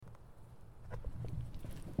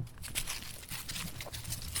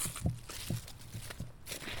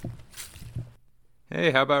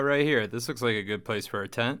Hey, how about right here? This looks like a good place for a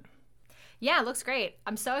tent. Yeah, it looks great.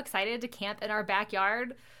 I'm so excited to camp in our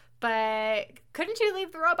backyard, but couldn't you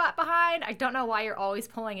leave the robot behind? I don't know why you're always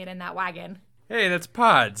pulling it in that wagon. Hey, that's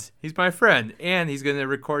Pods. He's my friend, and he's going to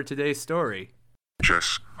record today's story.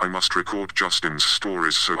 Jess, I must record Justin's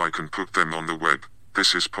stories so I can put them on the web.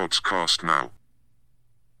 This is Podcast now.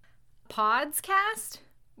 Podscast?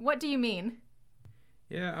 What do you mean?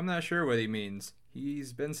 Yeah, I'm not sure what he means.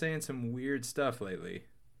 He's been saying some weird stuff lately.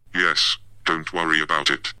 Yes, don't worry about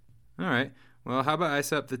it. Alright, well, how about I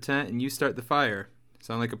set up the tent and you start the fire?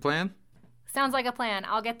 Sound like a plan? Sounds like a plan.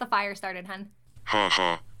 I'll get the fire started, hun. Ha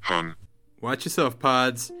ha, hun. Watch yourself,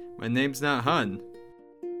 Pods. My name's not Hun.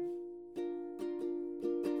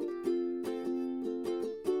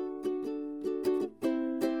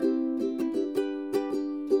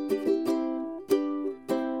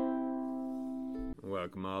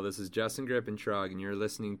 Welcome all, this is Justin Grippentrog, and you're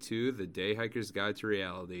listening to The Day Hiker's Guide to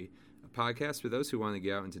Reality, a podcast for those who want to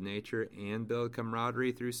get out into nature and build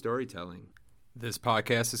camaraderie through storytelling. This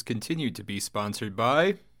podcast is continued to be sponsored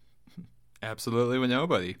by absolutely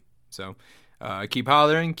nobody. So keep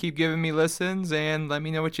hollering, keep giving me listens, and let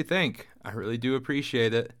me know what you think. I really do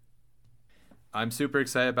appreciate it. I'm super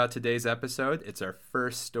excited about today's episode. It's our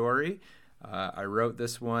first story. I wrote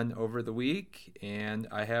this one over the week, and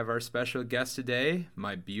I have our special guest today,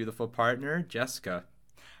 my beautiful partner, Jessica.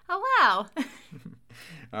 Oh, wow.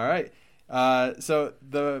 All right. So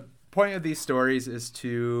the point of these stories is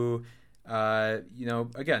to,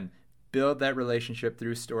 again, build that relationship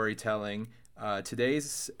through storytelling.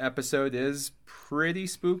 Today's episode is pretty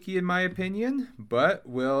spooky in my opinion, but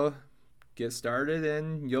we'll get started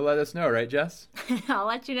and you'll let us know, right, Jess? I'll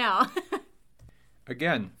let you know.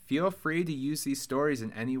 Again, feel free to use these stories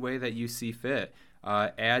in any way that you see fit.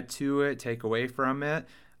 Add to it, take away from it.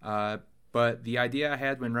 But the idea I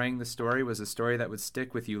had when writing the story was a story that would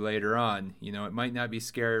stick with you later on. You know, it might not be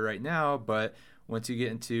scary right now, but once you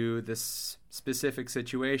get into this specific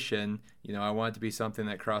situation, you know, I want it to be something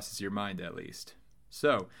that crosses your mind at least.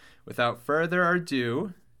 So, without further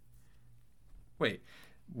ado, do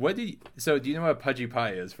you know what Pudgie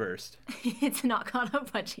Pie is first? It's not called a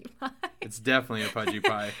Pudgie Pie. It's definitely a Pudgie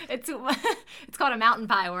Pie. It's called a mountain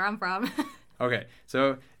pie where I'm from. Okay,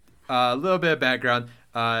 so a little bit of background.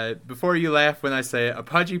 Before you laugh when I say it, a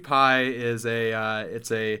Pudgie Pie is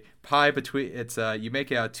it's a pie between you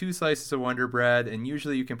make it out of 2 slices of Wonder Bread, and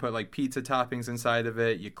usually you can put like pizza toppings inside of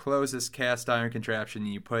it. You close this cast iron contraption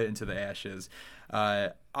and you put it into the ashes.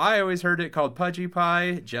 I always heard it called Pudgie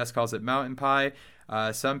Pie. Jess calls it mountain pie.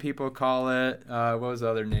 Some people call it what was the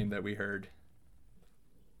other name that we heard?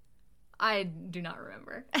 I do not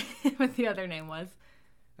remember what the other name was.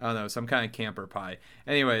 I don't know, some kind of camper pie.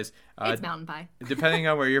 Anyways. It's mountain pie. Depending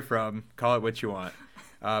on where you're from, call it what you want.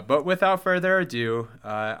 But without further ado,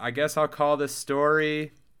 I guess I'll call this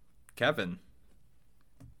story Kevin.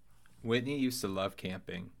 Whitney used to love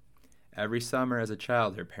camping. Every summer as a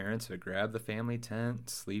child, her parents would grab the family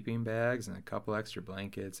tent, sleeping bags, and a couple extra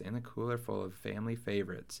blankets, and a cooler full of family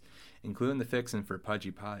favorites, including the fixin' for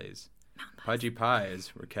Pudgie Pies. Pudgie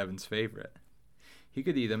Pies were Kevin's favorite. He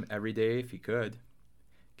could eat them every day if he could.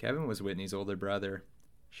 Kevin was Whitney's older brother.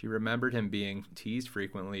 She remembered him being teased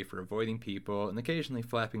frequently for avoiding people and occasionally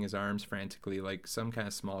flapping his arms frantically like some kind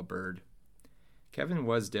of small bird. Kevin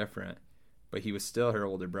was different, but he was still her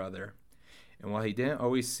older brother. And while he didn't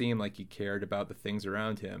always seem like he cared about the things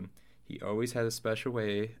around him, he always had a special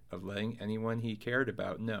way of letting anyone he cared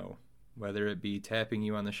about know, whether it be tapping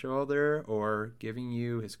you on the shoulder or giving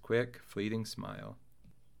you his quick, fleeting smile.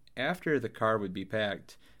 After the car would be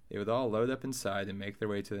packed, they would all load up inside and make their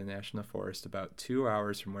way to the National Forest about 2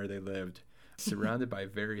 hours from where they lived, surrounded by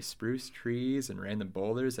various spruce trees and random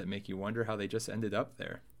boulders that make you wonder how they just ended up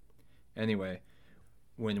there. Anyway,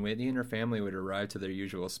 when Whitney and her family would arrive to their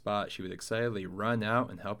usual spot, she would excitedly run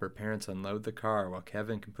out and help her parents unload the car while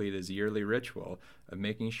Kevin completed his yearly ritual of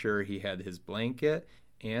making sure he had his blanket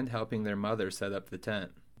and helping their mother set up the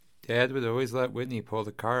tent. Dad would always let Whitney pull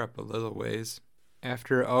the car up a little ways,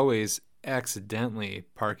 after always accidentally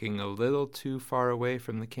parking a little too far away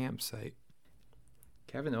from the campsite.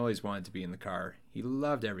 Kevin always wanted to be in the car. He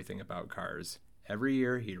loved everything about cars. Every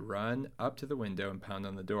year he'd run up to the window and pound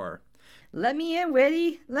on the door. "Let me in,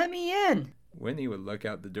 Whitney! Let me in!" Whitney would look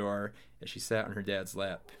out the door as she sat on her dad's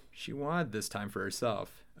lap. She wanted this time for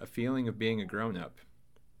herself, a feeling of being a grown-up.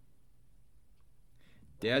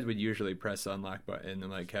 Dad would usually press the unlock button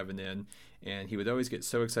and let Kevin in, and he would always get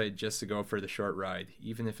so excited just to go for the short ride,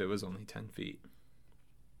 even if it was only 10 feet.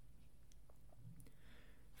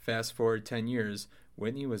 Fast forward 10 years,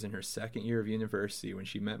 Whitney was in her second year of university when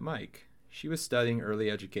she met Mike. She was studying early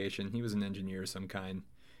education. He was an engineer of some kind.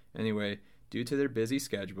 Anyway, due to their busy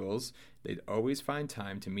schedules, they'd always find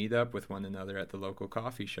time to meet up with one another at the local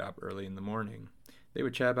coffee shop early in the morning. They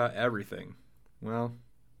would chat about everything. Well,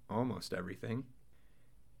 almost everything.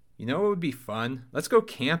 You know what would be fun? Let's go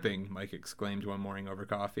camping, Mike exclaimed one morning over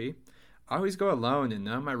coffee. I always go alone, and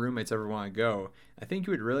none of my roommates ever want to go. I think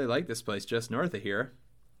you would really like this place just north of here.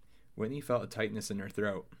 Whitney felt a tightness in her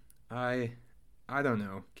throat. I don't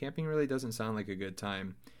know. Camping really doesn't sound like a good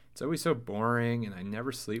time. It's always so boring, and I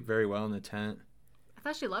never sleep very well in the tent. I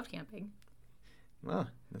thought she loved camping. Well,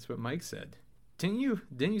 that's what Mike said. Didn't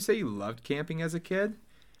you say you loved camping as a kid?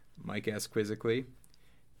 Mike asked quizzically.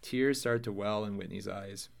 Tears started to well in Whitney's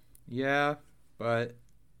eyes. Yeah, but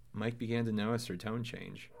Mike began to notice her tone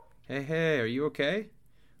change. Hey, are you okay?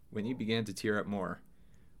 Whitney began to tear up more.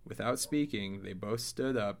 Without speaking, they both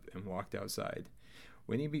stood up and walked outside.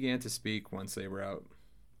 Whitney began to speak once they were out.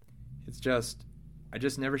 I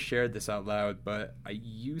just never shared this out loud, but I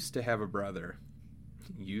used to have a brother.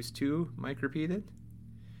 Used to? Mike repeated.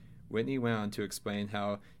 Whitney went on to explain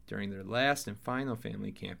how, during their last and final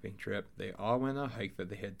family camping trip, they all went on a hike that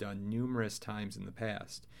they had done numerous times in the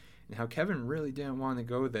past, and how Kevin really didn't want to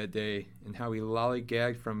go that day, and how he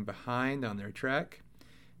lollygagged from behind on their trek,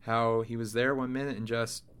 how he was there one minute and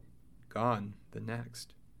just gone the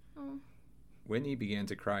next. Oh. Whitney began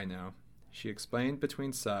to cry now. She explained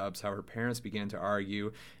between sobs how her parents began to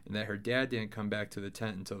argue and that her dad didn't come back to the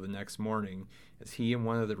tent until the next morning, as he and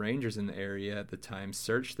one of the rangers in the area at the time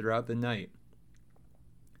searched throughout the night.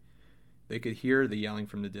 They could hear the yelling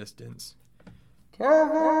from the distance.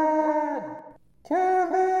 Kevin!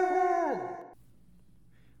 Kevin!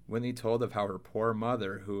 Whitney told of how her poor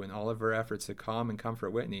mother, who in all of her efforts to calm and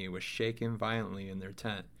comfort Whitney, was shaken violently in their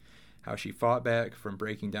tent, how she fought back from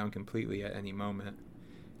breaking down completely at any moment.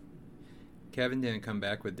 Kevin didn't come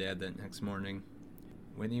back with Dad that next morning.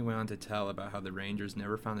 Whitney went on to tell about how the Rangers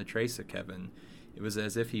never found a trace of Kevin. It was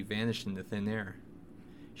as if he vanished into thin air.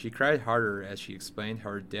 She cried harder as she explained how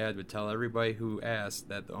her dad would tell everybody who asked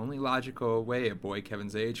that the only logical way a boy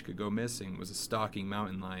Kevin's age could go missing was a stalking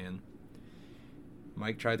mountain lion.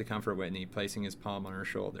 Mike tried to comfort Whitney, placing his palm on her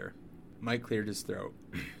shoulder. Mike cleared his throat.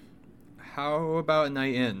 How about a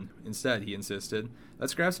night in? Instead, he insisted.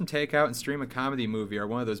 Let's grab some takeout and stream a comedy movie or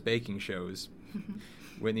one of those baking shows.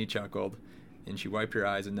 Whitney chuckled, and she wiped her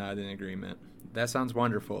eyes and nodded in agreement. That sounds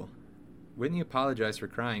wonderful. Whitney apologized for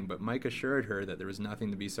crying, but Mike assured her that there was nothing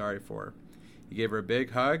to be sorry for. He gave her a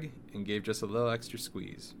big hug and gave just a little extra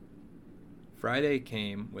squeeze. Friday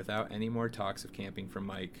came without any more talks of camping from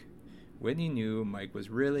Mike. Whitney knew Mike was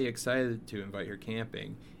really excited to invite her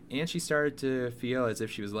camping, and she started to feel as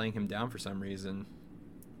if she was laying him down for some reason.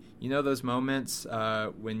 You know those moments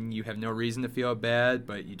when you have no reason to feel bad,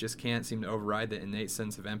 but you just can't seem to override the innate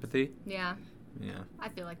sense of empathy? Yeah. Yeah. I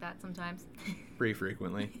feel like that sometimes. Pretty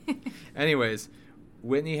frequently. Anyways,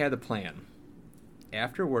 Whitney had a plan.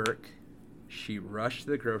 After work, she rushed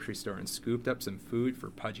to the grocery store and scooped up some food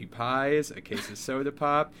for Pudgie Pies, a case of soda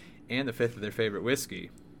pop, and a fifth of their favorite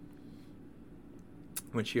whiskey.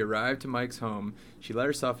 When she arrived to Mike's home, she let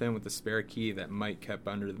herself in with the spare key that Mike kept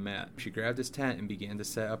under the mat. She grabbed his tent and began to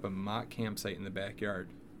set up a mock campsite in the backyard.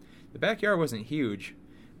 The backyard wasn't huge,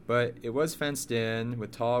 but it was fenced in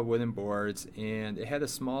with tall wooden boards, and it had a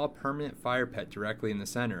small permanent fire pit directly in the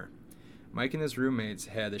center. Mike and his roommates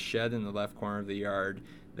had a shed in the left corner of the yard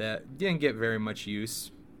that didn't get very much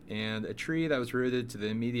use, and a tree that was rooted to the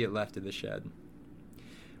immediate left of the shed.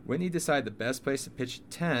 Whitney decided the best place to pitch a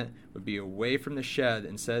tent would be away from the shed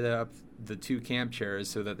and set up the two camp chairs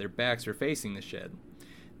so that their backs were facing the shed.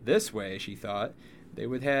 This way, she thought, they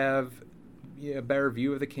would have a better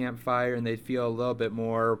view of the campfire and they'd feel a little bit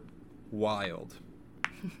more wild.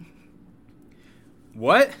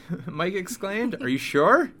 What? Mike exclaimed. Are you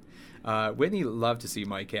sure? Whitney loved to see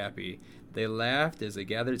Mike happy. They laughed as they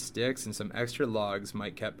gathered sticks and some extra logs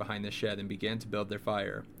Mike kept behind the shed and began to build their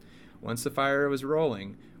fire. Once the fire was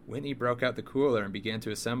rolling, Whitney broke out the cooler and began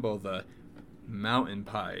to assemble the mountain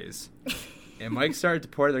pies. And Mike started to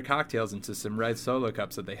pour their cocktails into some red solo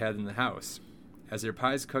cups that they had in the house. As their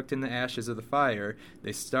pies cooked in the ashes of the fire,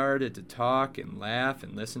 they started to talk and laugh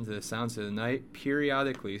and listen to the sounds of the night,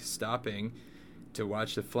 periodically stopping to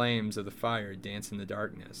watch the flames of the fire dance in the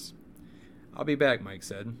darkness. I'll be back, Mike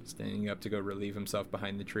said, standing up to go relieve himself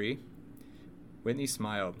behind the tree. Whitney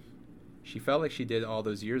smiled. She felt like she did all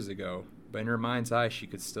those years ago, but in her mind's eye she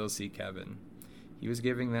could still see Kevin. He was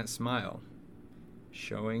giving that smile,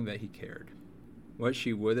 showing that he cared. What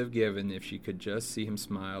she would have given if she could just see him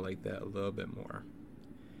smile like that a little bit more.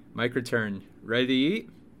 Mike returned. Ready to eat?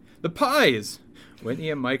 The pies!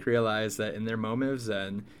 Whitney and Mike realized that in their moment of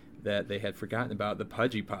zen, that they had forgotten about the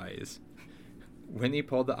Pudgie Pies. Whitney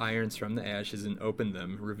pulled the irons from the ashes and opened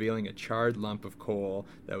them, revealing a charred lump of coal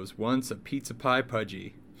that was once a pizza pie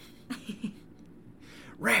Pudgie.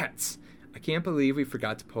 Rats! I can't believe we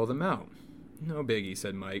forgot to pull them out. No biggie,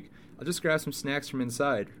 said Mike. I'll just grab some snacks from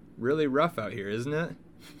inside. Really rough out here, isn't it?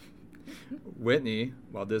 Whitney,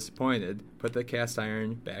 while disappointed, put the cast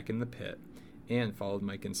iron back in the pit and followed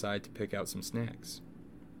Mike inside to pick out some snacks.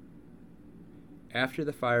 After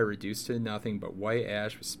the fire reduced to nothing but white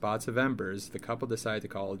ash with spots of embers, the couple decided to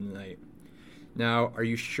call it a night. Now, are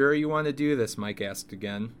you sure you want to do this? Mike asked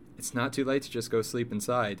again. It's not too late to just go sleep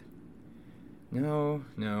inside. No,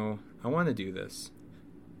 I want to do this.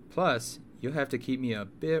 Plus, you'll have to keep me a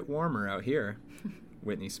bit warmer out here.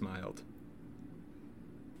 Whitney smiled.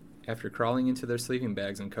 After crawling into their sleeping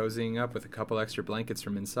bags and cozying up with a couple extra blankets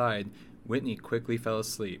from inside, Whitney quickly fell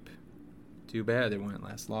asleep. Too bad it wouldn't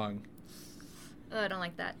last long. Oh, I don't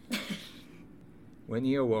like that.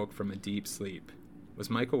 Whitney awoke from a deep sleep. Was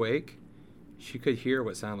Mike awake? She could hear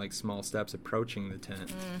what sounded like small steps approaching the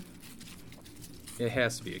tent. It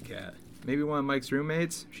has to be a cat. Maybe one of Mike's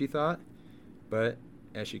roommates, she thought. But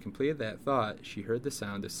as she completed that thought, she heard the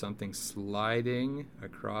sound of something sliding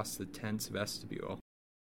across the tent's vestibule.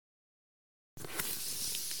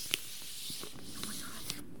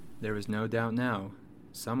 There was no doubt now.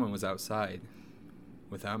 Someone was outside.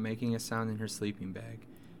 Without making a sound in her sleeping bag,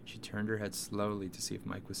 she turned her head slowly to see if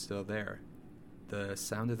Mike was still there. The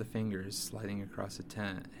sound of the fingers sliding across the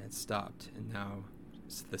tent had stopped, and now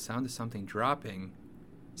the sound of something dropping,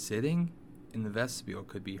 sitting in the vestibule,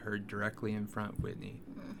 could be heard directly in front of Whitney.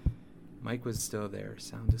 Mike was still there,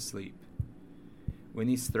 sound asleep.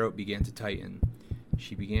 Whitney's throat began to tighten.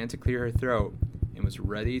 She began to clear her throat and was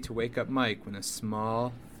ready to wake up Mike when a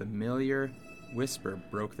small, familiar whisper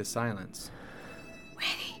broke the silence.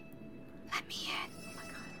 Whitney, let me in. Oh my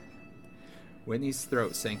God. Whitney's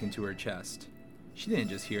throat sank into her chest. She didn't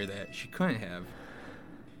just hear that. She couldn't have.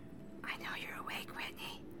 I know you're awake,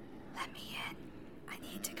 Whitney. Let me in. I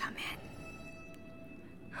need to come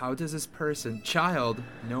in. How does this child,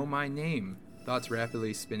 know my name? Thoughts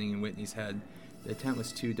rapidly spinning in Whitney's head. The tent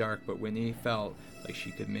was too dark, but Whitney felt like she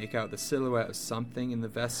could make out the silhouette of something in the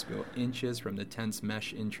vestibule inches from the tent's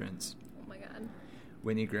mesh entrance. Oh my God.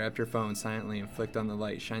 Whitney grabbed her phone silently and flicked on the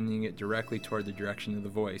light, shining it directly toward the direction of the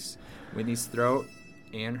voice. Whitney's throat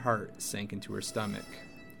and heart sank into her stomach.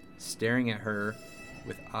 Staring at her,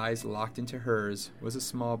 with eyes locked into hers, was a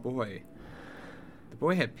small boy. The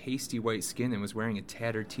boy had pasty white skin and was wearing a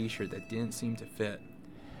tattered t-shirt that didn't seem to fit.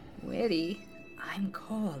 Whitty, I'm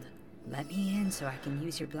cold. Let me in so I can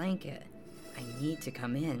use your blanket. I need to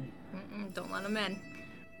come in. Don't let him in.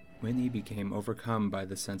 Whitney became overcome by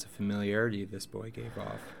the sense of familiarity this boy gave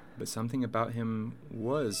off, but something about him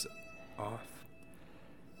was off.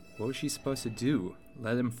 What was she supposed to do?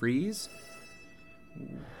 Let him freeze?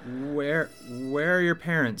 Where are your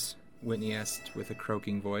parents? Whitney asked with a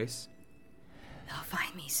croaking voice. They'll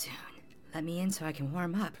find me soon. Let me in so I can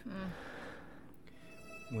warm up.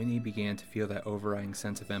 Whitney began to feel that overriding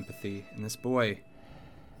sense of empathy, and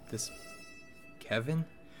this Kevin?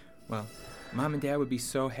 Well, Mom and Dad would be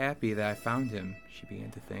so happy that I found him, she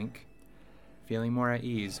began to think. Feeling more at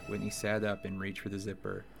ease, Whitney sat up and reached for the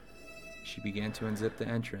zipper. She began to unzip the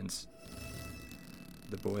entrance.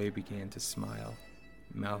 The boy began to smile,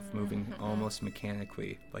 mouth moving almost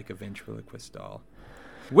mechanically like a ventriloquist doll.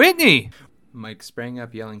 Whitney! Mike sprang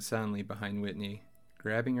up, yelling suddenly behind Whitney,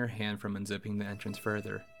 grabbing her hand from unzipping the entrance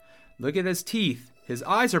further. Look at his teeth! His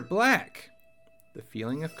eyes are black! The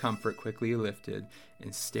feeling of comfort quickly lifted,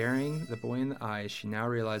 and staring the boy in the eyes, she now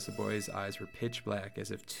realized the boy's eyes were pitch black,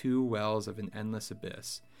 as if two wells of an endless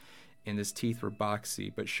abyss, and his teeth were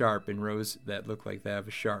boxy but sharp in rows that looked like that of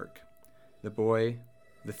a shark.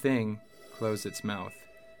 The thing, closed its mouth.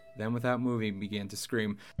 Then, without moving, began to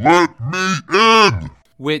scream, Let me in!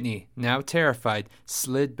 Whitney, now terrified,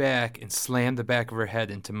 slid back and slammed the back of her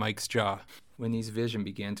head into Mike's jaw. Whitney's vision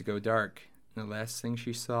began to go dark, and the last thing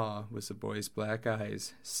she saw was the boy's black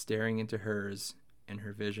eyes staring into hers, and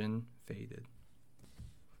her vision faded.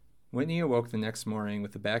 Whitney awoke the next morning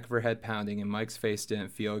with the back of her head pounding, and Mike's face didn't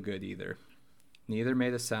feel good either. Neither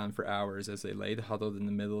made a sound for hours as they laid huddled in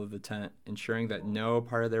the middle of the tent, ensuring that no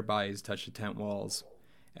part of their bodies touched the tent walls.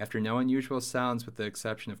 After no unusual sounds with the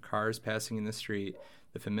exception of cars passing in the street,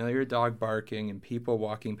 the familiar dog barking, and people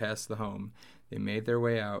walking past the home, they made their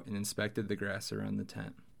way out and inspected the grass around the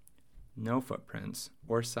tent. No footprints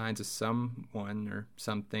or signs of someone or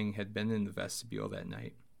something had been in the vestibule that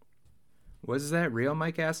night. Was that real?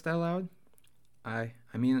 Mike asked out loud. I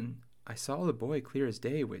mean, I saw the boy clear as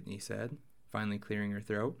day, Whitney said, finally clearing her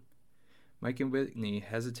throat. Mike and Whitney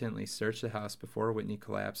hesitantly searched the house before Whitney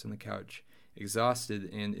collapsed on the couch, exhausted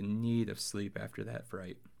and in need of sleep after that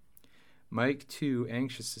fright. Mike, too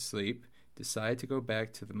anxious to sleep, decided to go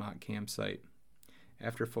back to the mock campsite.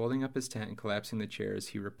 After folding up his tent and collapsing the chairs,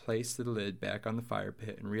 he replaced the lid back on the fire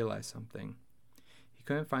pit and realized something. He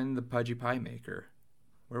couldn't find the Pudgie Pie maker.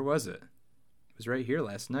 Where was it? It was right here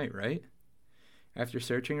last night, right? After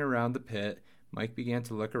searching around the pit, Mike began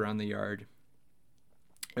to look around the yard.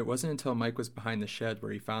 It wasn't until Mike was behind the shed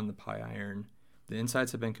where he found the pie iron. The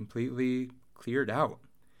insides had been completely cleared out,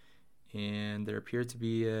 and there appeared to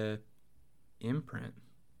be an imprint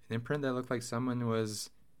that looked like someone was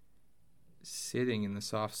sitting in the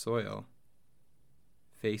soft soil,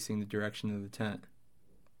 facing the direction of the tent.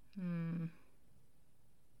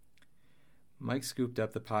 Mike scooped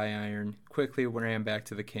up the pie iron, quickly ran back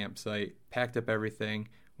to the campsite, packed up everything,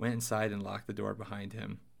 went inside and locked the door behind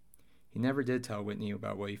him. He never did tell Whitney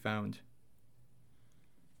about what he found.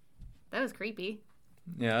 That was creepy.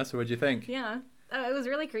 Yeah, so what'd you think? Yeah, it was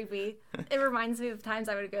really creepy. It reminds me of times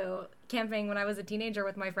I would go camping when I was a teenager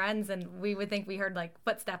with my friends, and we would think we heard like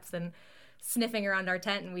footsteps and sniffing around our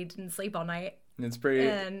tent, and we didn't sleep all night. It's pretty.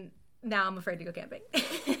 And now I'm afraid to go camping.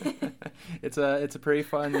 It's a pretty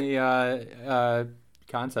funny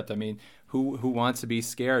concept. I mean, who wants to be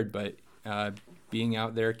scared? But being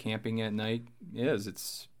out there camping at night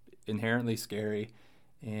it's inherently scary.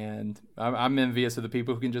 And I'm envious of the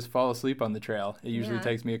people who can just fall asleep on the trail. It usually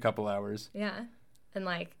takes me a couple hours. Yeah. And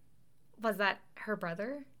like, was that her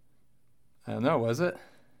brother? I don't know, was it?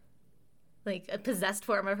 Like a possessed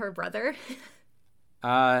form of her brother?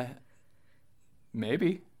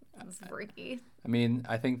 Maybe. That's freaky. I mean,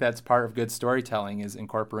 I think that's part of good storytelling, is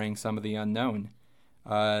incorporating some of the unknown.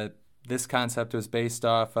 This concept was based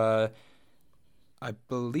off, I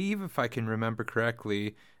believe, if I can remember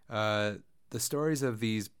correctly, the stories of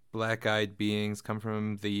these black-eyed beings come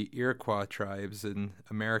from the Iroquois tribes in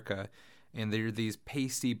America, and they're these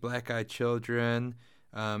pasty black-eyed children,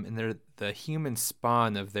 and they're the human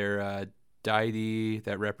spawn of their deity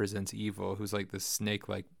that represents evil, who's like this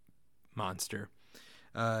snake-like monster.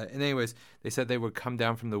 And anyways, they said they would come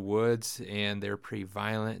down from the woods, and they were pretty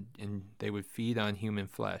violent, and they would feed on human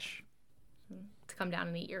flesh. To come down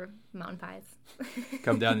and eat your mountain pies.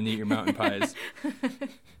 Come down and eat your mountain pies.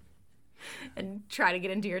 And try to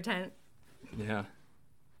get into your tent. Yeah.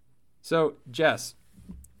 So, Jess,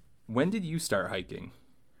 when did you start hiking?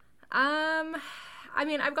 I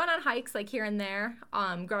mean, I've gone on hikes like here and there,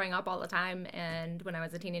 growing up all the time, and when I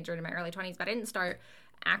was a teenager in my early 20s, but I didn't start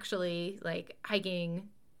actually like hiking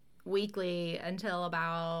weekly until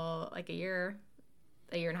about like a year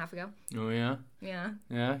and a half ago. Oh yeah?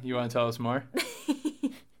 Yeah, you want to tell us more?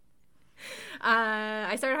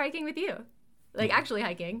 I started hiking with you, like actually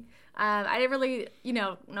hiking. I didn't really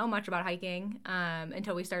know much about hiking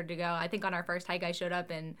until we started to go. I think on our first hike I showed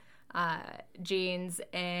up in jeans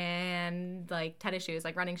and like tennis shoes,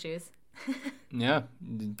 like running shoes. Yeah,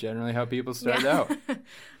 generally how people start out.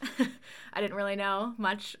 I didn't really know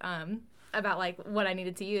much about like what I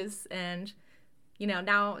needed to use, and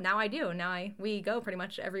now I do. We go pretty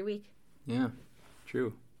much every week. Yeah,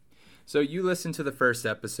 true. So you listened to the first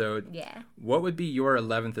episode. Yeah. What would be your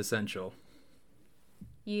 11th essential?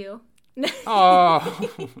 You. Oh,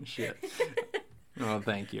 shit. Oh,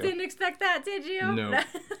 thank you. Didn't expect that, did you? No.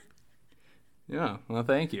 Yeah, well,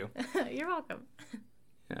 thank you. You're welcome.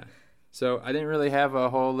 Yeah. So I didn't really have a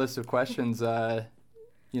whole list of questions,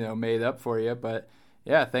 made up for you, but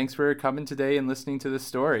yeah, thanks for coming today and listening to this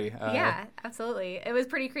story. Yeah, absolutely. It was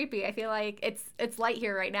pretty creepy. I feel like it's light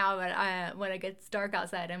here right now, but when it gets dark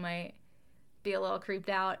outside, I might be a little creeped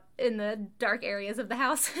out in the dark areas of the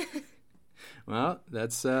house. Well,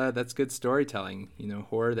 that's good storytelling.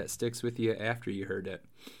 Horror that sticks with you after you heard it.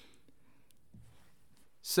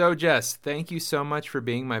 So, Jess, thank you so much for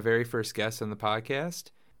being my very first guest on the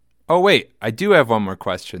podcast. Oh, wait, I do have one more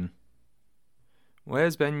question. What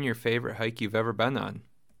has been your favorite hike you've ever been on?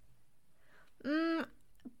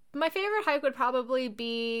 My favorite hike would probably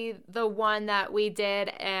be the one that we did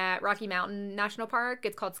at Rocky Mountain National Park.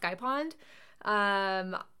 It's called Sky Pond.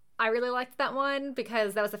 I really liked that one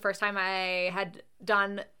because that was the first time I had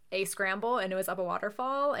done a scramble, and it was up a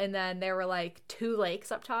waterfall, and then there were like 2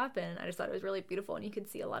 lakes up top, and I just thought it was really beautiful, and you could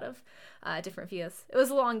see a lot of different views. It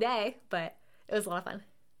was a long day, but it was a lot of fun.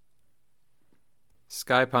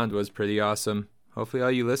 Sky Pond was pretty awesome. Hopefully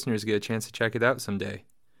all you listeners get a chance to check it out someday.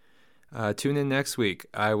 Tune in next week.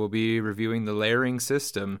 I will be reviewing the layering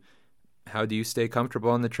system. How do you stay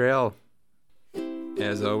comfortable on the trail?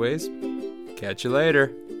 As always, catch you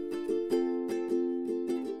later.